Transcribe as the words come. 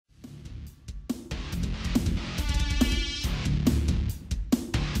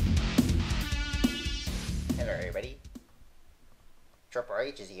Triple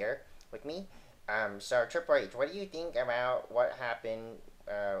H is here with me. So Triple H, what do you think about what happened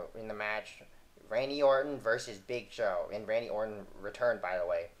in the match? Randy Orton versus Big Show, and Randy Orton returned, by the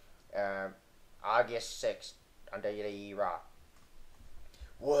way, uh, August 6th on WWE Raw.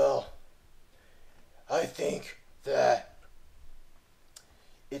 Well, I think that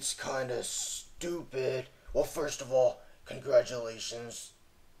it's kind of stupid. Well, first of all, congratulations.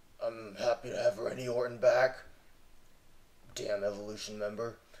 I'm happy to have Randy Orton back. Damn Evolution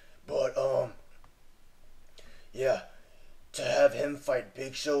member. But, yeah, to have him fight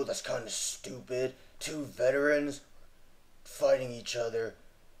Big Show, that's kind of stupid. Two veterans fighting each other.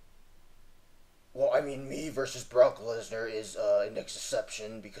 Well, I mean, me versus Brock Lesnar is an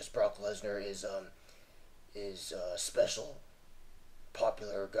exception because Brock Lesnar is a special,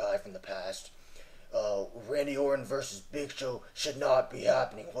 popular guy from the past. Randy Orton versus Big Show should not be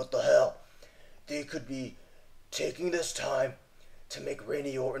happening. What the hell? They could be taking this time to make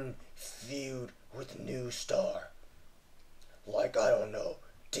Randy Orton feud with a new star. Like, I don't know,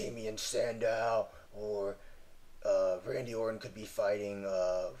 Damian Sandow, or Randy Orton could be fighting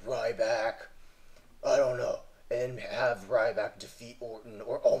Ryback. I don't know. And have Ryback defeat Orton,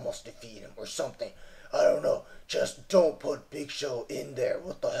 or almost defeat him, or something. I don't know. Just don't put Big Show in there.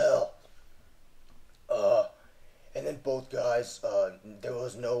 What the hell? And then both guys, there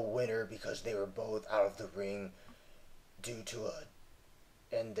was no winner because they were both out of the ring due to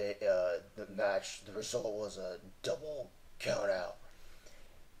the match, the result was a double count out.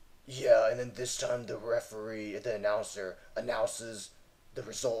 Yeah, and then this time the referee, the announcer, announces the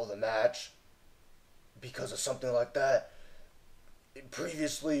result of the match because of something like that.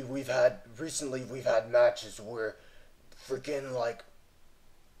 Recently we've had matches where freaking like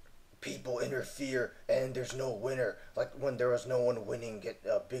people interfere and there's no winner. Like when there was no one winning, get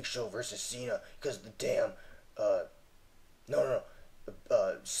Big Show versus Cena because the damn no,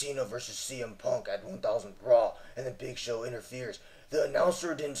 Cena versus CM Punk at 1000 Raw, and then Big Show interferes. The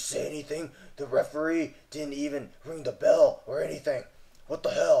announcer didn't say anything. The referee didn't even ring the bell or anything. What the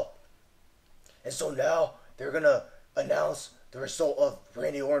hell? And so now they're gonna announce the result of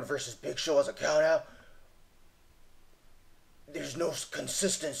Randy Orton versus Big Show as a countout. There's no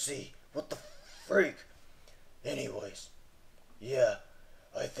consistency. What the freak? Anyways, yeah,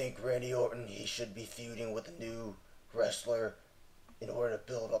 I think Randy Orton, he should be feuding with a new wrestler in order to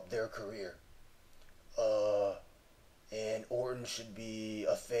build up their career. And Orton should be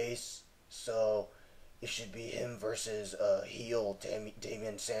a face, so it should be him versus a heel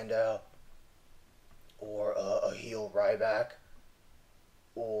Damian Sandow, or a heel Ryback,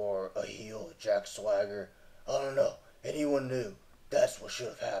 or a heel Jack Swagger. I don't know. Anyone knew that's what should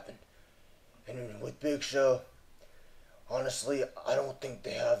have happened. And with Big Show, honestly, I don't think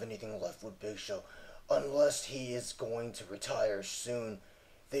they have anything left with Big Show. Unless he is going to retire soon,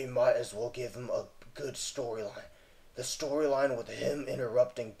 they might as well give him a good storyline. The storyline with him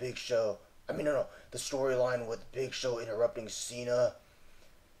interrupting Big Show, the storyline with Big Show interrupting Cena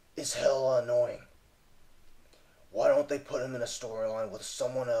is hella annoying. Why don't they put him in a storyline with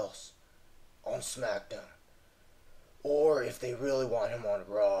someone else on SmackDown? Or if they really want him on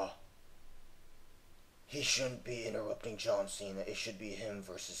Raw, he shouldn't be interrupting John Cena. It should be him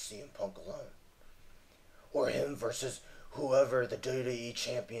versus CM Punk alone. Or him versus whoever the WWE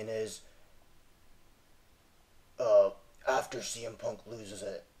champion is after CM Punk loses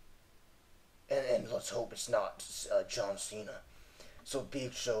it. And let's hope it's not John Cena. So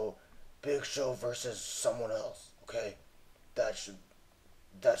Big Show versus someone else, okay? That's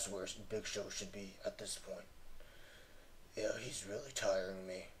where Big Show should be at this point. Yeah, he's really tiring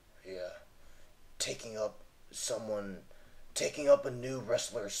me. Yeah. Taking up a new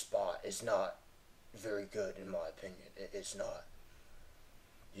wrestler's spot is not very good in my opinion. It's not.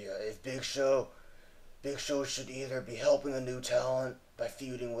 Yeah, if Big Show should either be helping a new talent by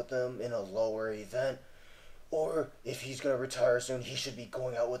feuding with them in a lower event, or if he's gonna retire soon, he should be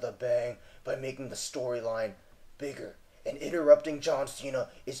going out with a bang by making the storyline bigger. And interrupting John Cena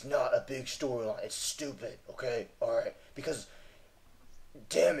is not a big storyline. It's stupid, okay? Alright. Because,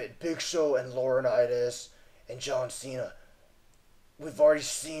 damn it, Big Show and Laurinaitis and John Cena. We've already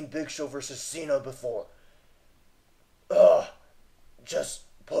seen Big Show versus Cena before. Ugh. Just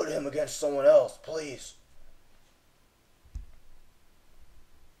put him against someone else, please.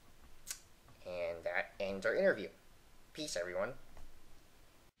 And that ends our interview. Peace, everyone.